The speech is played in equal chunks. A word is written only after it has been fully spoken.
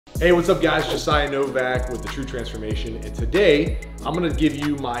Hey, what's up guys? Josiah Novak with The True Transformation, and today I'm gonna give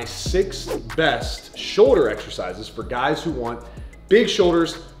you my 6 best shoulder exercises for guys who want big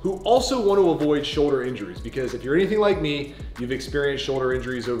shoulders, who also want to avoid shoulder injuries. Because if you're anything like me, you've experienced shoulder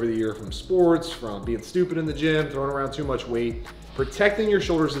injuries over the year from sports, from being stupid in the gym, throwing around too much weight. Protecting your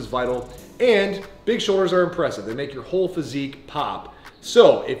shoulders is vital, and big shoulders are impressive. They make your whole physique pop.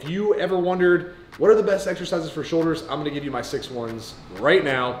 So if you ever wondered, what are the best exercises for shoulders? I'm gonna give you my 6 ones right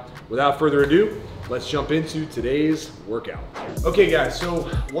now. Without further ado, let's jump into today's workout. Okay guys, so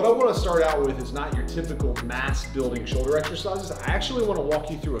what I wanna start out with is not your typical mass building shoulder exercises. I actually wanna walk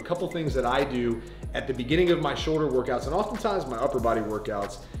you through a couple things that I do at the beginning of my shoulder workouts and oftentimes my upper body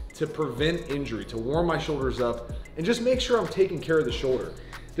workouts to prevent injury, to warm my shoulders up and just make sure I'm taking care of the shoulder.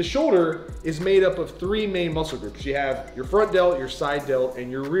 The shoulder is made up of 3 main muscle groups. You have your front delt, your side delt,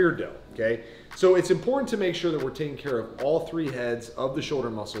 and your rear delt, okay? So it's important to make sure that we're taking care of all 3 heads of the shoulder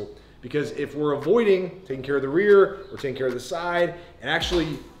muscle, because if we're avoiding taking care of the rear, or taking care of the side, and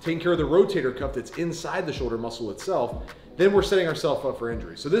actually taking care of the rotator cuff that's inside the shoulder muscle itself, then we're setting ourselves up for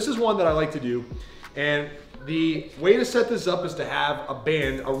injury. So this is one that I like to do, and the way to set this up is to have a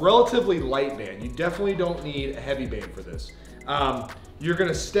band, a relatively light band. You definitely don't need a heavy band for this. You're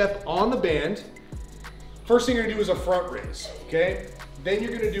gonna step on the band. First thing you're gonna do is a front raise, okay? Then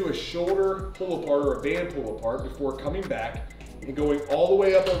you're gonna do a shoulder pull apart or a band pull apart before coming back and going all the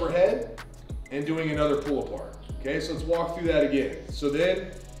way up overhead and doing another pull apart, okay? So let's walk through that again. So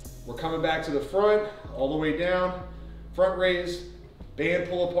then we're coming back to the front, all the way down, front raise, band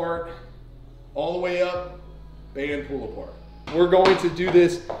pull apart, all the way up, band pull apart. We're going to do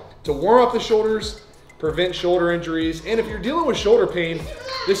this to warm up the shoulders, prevent shoulder injuries, and if you're dealing with shoulder pain,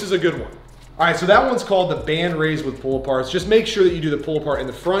 this is a good one. All right, so that one's called the band raise with pull aparts. Just make sure that you do the pull apart in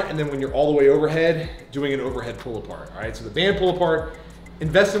the front, and then when you're all the way overhead, doing an overhead pull apart. All right, so the band pull apart,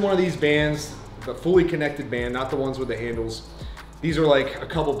 invest in one of these bands, the fully connected band, not the ones with the handles. These are like a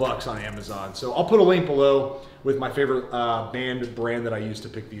couple bucks on Amazon. So I'll put a link below with my favorite band brand that I use to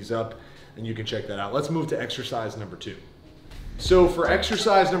pick these up, and you can check that out. Let's move to exercise number 2. So for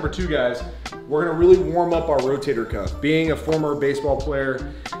exercise number 2, guys, we're gonna really warm up our rotator cuff. Being a former baseball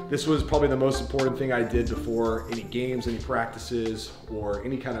player, this was probably the most important thing I did before any games, any practices, or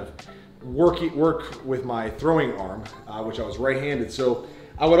any kind of work with my throwing arm, which I was right-handed. So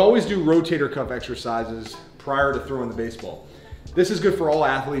I would always do rotator cuff exercises prior to throwing the baseball. This is good for all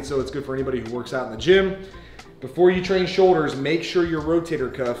athletes, so it's good for anybody who works out in the gym. Before you train shoulders, make sure your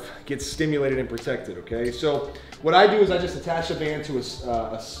rotator cuff gets stimulated and protected, okay? So what I do is I just attach a band to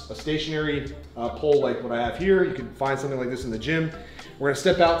a stationary pole like what I have here. You can find something like this in the gym. We're gonna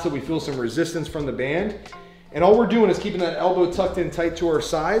step out till we feel some resistance from the band. And all we're doing is keeping that elbow tucked in tight to our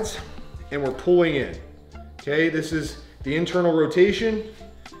sides, and we're pulling in, okay? This is the internal rotation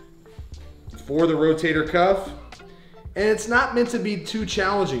for the rotator cuff. And it's not meant to be too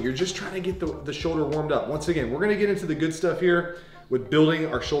challenging. You're just trying to get the shoulder warmed up. Once again, we're gonna get into the good stuff here with building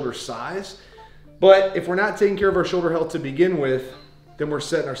our shoulder size. But if we're not taking care of our shoulder health to begin with, then we're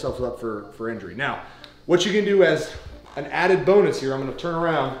setting ourselves up for injury. Now, what you can do as an added bonus here, I'm gonna turn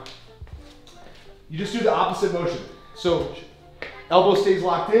around. You just do the opposite motion. So elbow stays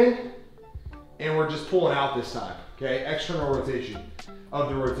locked in, and we're just pulling out this time, okay? External rotation of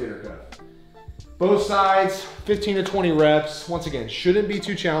the rotator cuff. Both sides, 15 to 20 reps. Once again, shouldn't be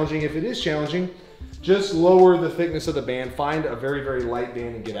too challenging. If it is challenging, just lower the thickness of the band, find a very, very light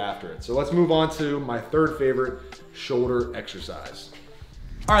band and get after it. So let's move on to my 3rd favorite shoulder exercise.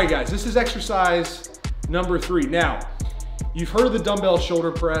 All right guys, this is exercise number 3. Now, you've heard of the dumbbell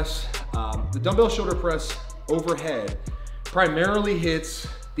shoulder press. The dumbbell shoulder press overhead primarily hits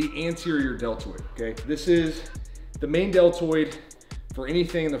the anterior deltoid, okay? This is the main deltoid for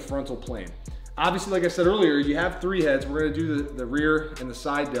anything in the frontal plane. Obviously, like I said earlier, you have 3 heads. We're gonna do the rear and the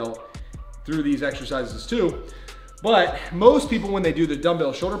side delt through these exercises too. But most people, when they do the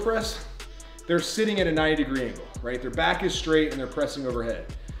dumbbell shoulder press, they're sitting at a 90-degree angle, right? Their back is straight and they're pressing overhead.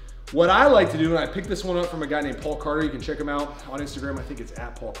 What I like to do, and I picked this one up from a guy named Paul Carter. You can check him out on Instagram. I think it's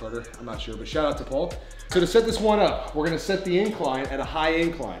at Paul Carter. I'm not sure, but shout out to Paul. So to set this one up, we're gonna set the incline at a high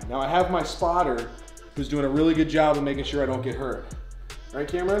incline. Now I have my spotter who's doing a really good job of making sure I don't get hurt. Right,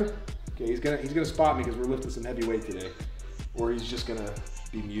 Cameron? Okay, he's gonna spot me because we're lifting some heavy weight today. Or he's just gonna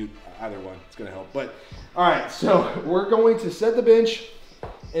be mute, either one, it's gonna help. But, all right, so we're going to set the bench,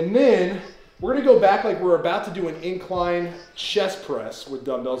 and then we're gonna go back like we're about to do an incline chest press with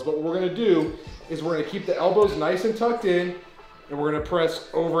dumbbells, but what we're gonna do is we're gonna keep the elbows nice and tucked in, and we're gonna press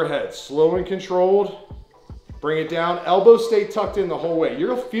overhead, slow and controlled, bring it down, elbows stay tucked in the whole way. You're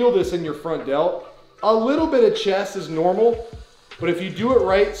gonna feel this in your front delt. A little bit of chest is normal, But if you do it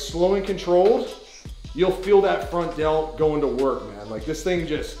right, slow and controlled, you'll feel that front delt going to work, man. Like this thing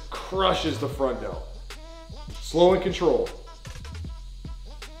just crushes the front delt. Slow and controlled.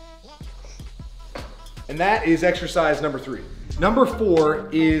 And that is exercise number 3. Number 4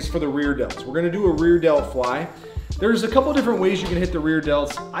 is for the rear delts. We're gonna do a rear delt fly. There's a couple different ways you can hit the rear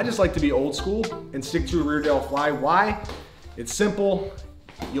delts. I just like to be old school and stick to a rear delt fly. Why? It's simple,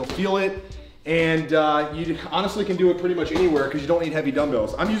 you'll feel it, and you honestly can do it pretty much anywhere because you don't need heavy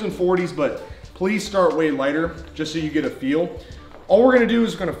dumbbells. I'm using 40s, but please start way lighter just so you get a feel. All we're gonna do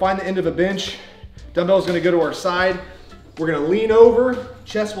is we're gonna find the end of a bench. Dumbbell's gonna go to our side. We're gonna lean over,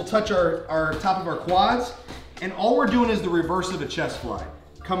 chest will touch our top of our quads, and all we're doing is the reverse of a chest fly.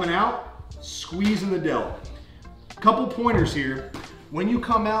 Coming out, squeezing the delt. Couple pointers here. When you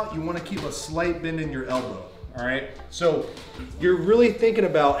come out, you wanna keep a slight bend in your elbow, all right? So you're really thinking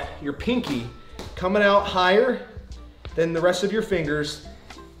about your pinky coming out higher than the rest of your fingers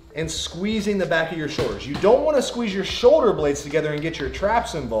and squeezing the back of your shoulders. You don't wanna squeeze your shoulder blades together and get your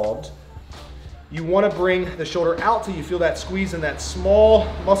traps involved. You wanna bring the shoulder out till you feel that squeeze in that small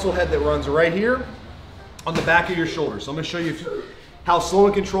muscle head that runs right here on the back of your shoulder. So I'm gonna show you how slow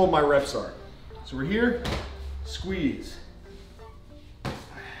and controlled my reps are. So we're here, squeeze.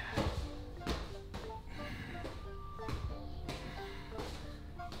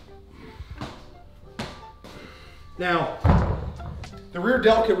 Now, the rear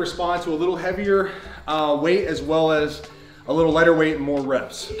delt can respond to a little heavier weight as well as a little lighter weight and more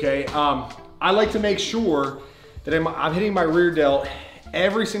reps, okay? I like to make sure that I'm hitting my rear delt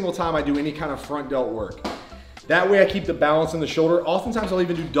every single time I do any kind of front delt work. That way I keep the balance in the shoulder. Oftentimes I'll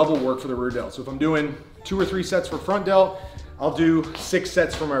even do double work for the rear delt. So if I'm doing 2 or 3 sets for front delt, I'll do 6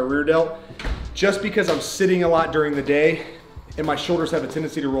 sets for my rear delt, just because I'm sitting a lot during the day and my shoulders have a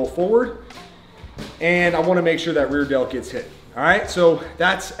tendency to roll forward, and I wanna make sure that rear delt gets hit. All right, so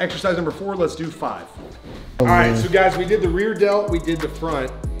that's exercise number 4. Let's do 5. All right, so guys, we did the rear delt, we did the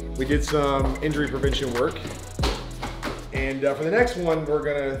front, we did some injury prevention work. And for the next one, we're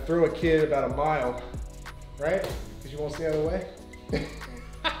gonna throw a kid about a mile, right? Because you won't stay out of the way?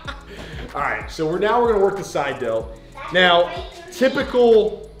 All right, so now we're gonna work the side delt. Now,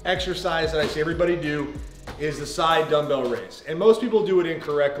 typical exercise that I see everybody do is the side dumbbell raise. And most people do it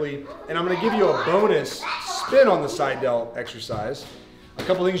incorrectly. And I'm gonna give you a bonus spin on the side delt exercise. A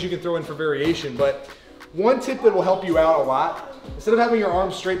couple things you can throw in for variation, but one tip that will help you out a lot, instead of having your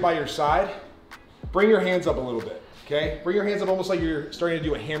arms straight by your side, bring your hands up a little bit, okay? Bring your hands up almost like you're starting to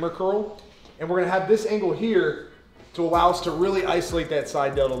do a hammer curl. And we're gonna have this angle here to allow us to really isolate that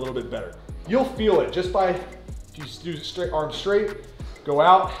side delt a little bit better. You'll feel it just by, if you do straight, arms straight, go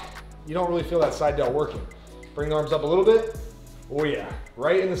out, you don't really feel that side delt working. Bring the arms up a little bit. Oh yeah,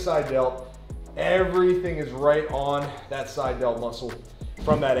 right in the side delt. Everything is right on that side delt muscle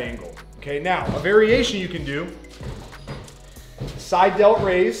from that angle. Okay, now a variation you can do, side delt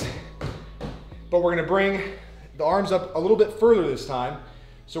raise, but we're gonna bring the arms up a little bit further this time.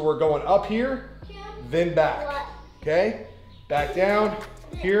 So we're going up here, then back, okay? Back down,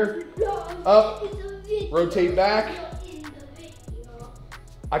 here, up, rotate back.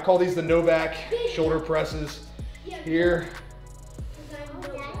 I call these the Novak shoulder presses here.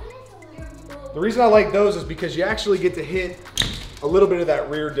 The reason I like those is because you actually get to hit a little bit of that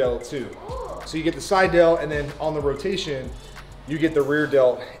rear delt too. So you get the side delt, and then on the rotation, you get the rear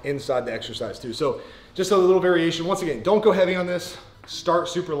delt inside the exercise too. So just a little variation. Once again, don't go heavy on this. Start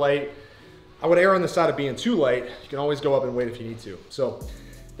super light. I would err on the side of being too light. You can always go up in weight if you need to. So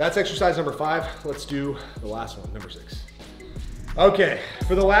that's exercise number 5. Let's do the last one, number 6. Okay,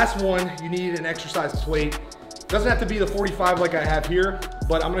 for the last one, you need an exercise plate. It doesn't have to be the 45 like I have here,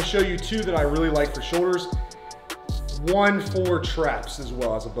 but I'm gonna show you 2 that I really like for shoulders. 1 for traps as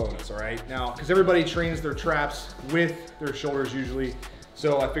well as a bonus, all right? Now, because everybody trains their traps with their shoulders usually,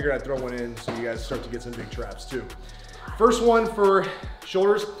 so I figured I'd throw one in so you guys start to get some big traps too. First one for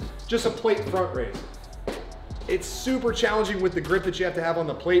shoulders, just a plate front raise. It's super challenging with the grip that you have to have on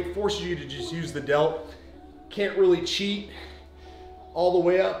the plate, forces you to just use the delt. Can't really cheat. All the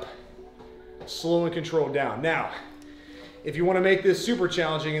way up, slow and controlled down. Now, if you want to make this super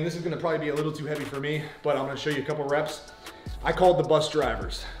challenging, and this is going to probably be a little too heavy for me, but I'm going to show you a couple reps. I call it the bus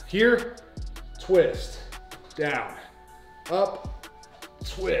drivers. Here, twist, down, up,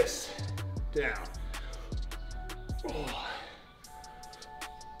 twist, down. Oh.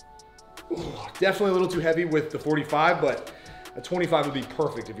 Oh, definitely a little too heavy with the 45, but a 25 would be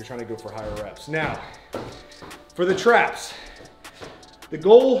perfect if you're trying to go for higher reps. Now, for the traps, the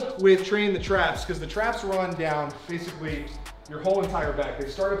goal with training the traps, because the traps run down basically your whole entire back. They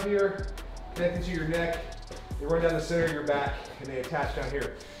start up here, connected to your neck, They run down the center of your back and they attach down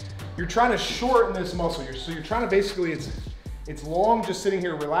here. You're trying to shorten this muscle. So you're trying to basically, it's long just sitting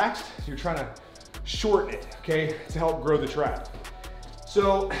here relaxed. You're trying to shorten it, okay, to help grow the trap.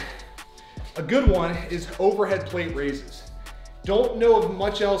 So a good one is overhead plate raises. Don't know of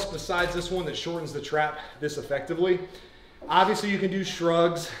much else besides this one that shortens the trap this effectively. Obviously you can do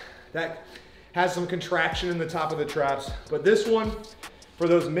shrugs. That has some contraction in the top of the traps, but this one, for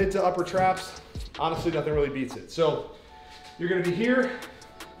those mid to upper traps, honestly, nothing really beats it. So you're gonna be here,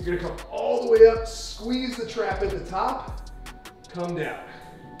 you're gonna come all the way up, squeeze the trap at the top, come down.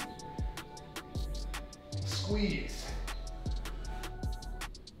 Squeeze.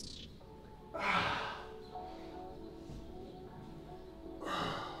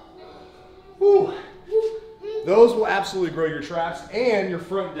 Whew. Those will absolutely grow your traps and your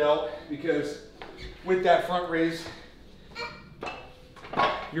front delt, because with that front raise,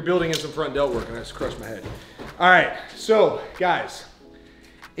 you're building in some front delt work, and I just crushed my head. All right, so guys,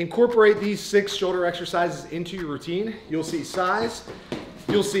 incorporate these 6 shoulder exercises into your routine. You'll see size,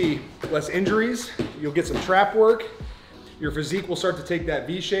 you'll see less injuries, you'll get some trap work, your physique will start to take that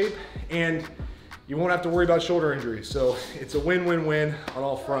V shape, and you won't have to worry about shoulder injuries. So it's a win-win-win on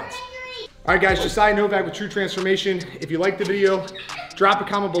all fronts. All right guys, Josiah Novak with True Transformation. If you liked the video, drop a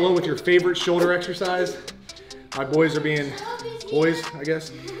comment below with your favorite shoulder exercise. My boys are being boys, I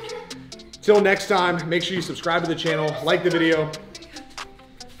guess. Till next time, make sure you subscribe to the channel, like the video.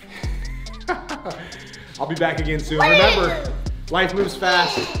 I'll be back again soon. Remember, life moves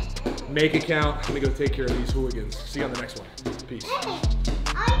fast. Make it count. I'm gonna go take care of these hooligans. See you on the next one. Peace.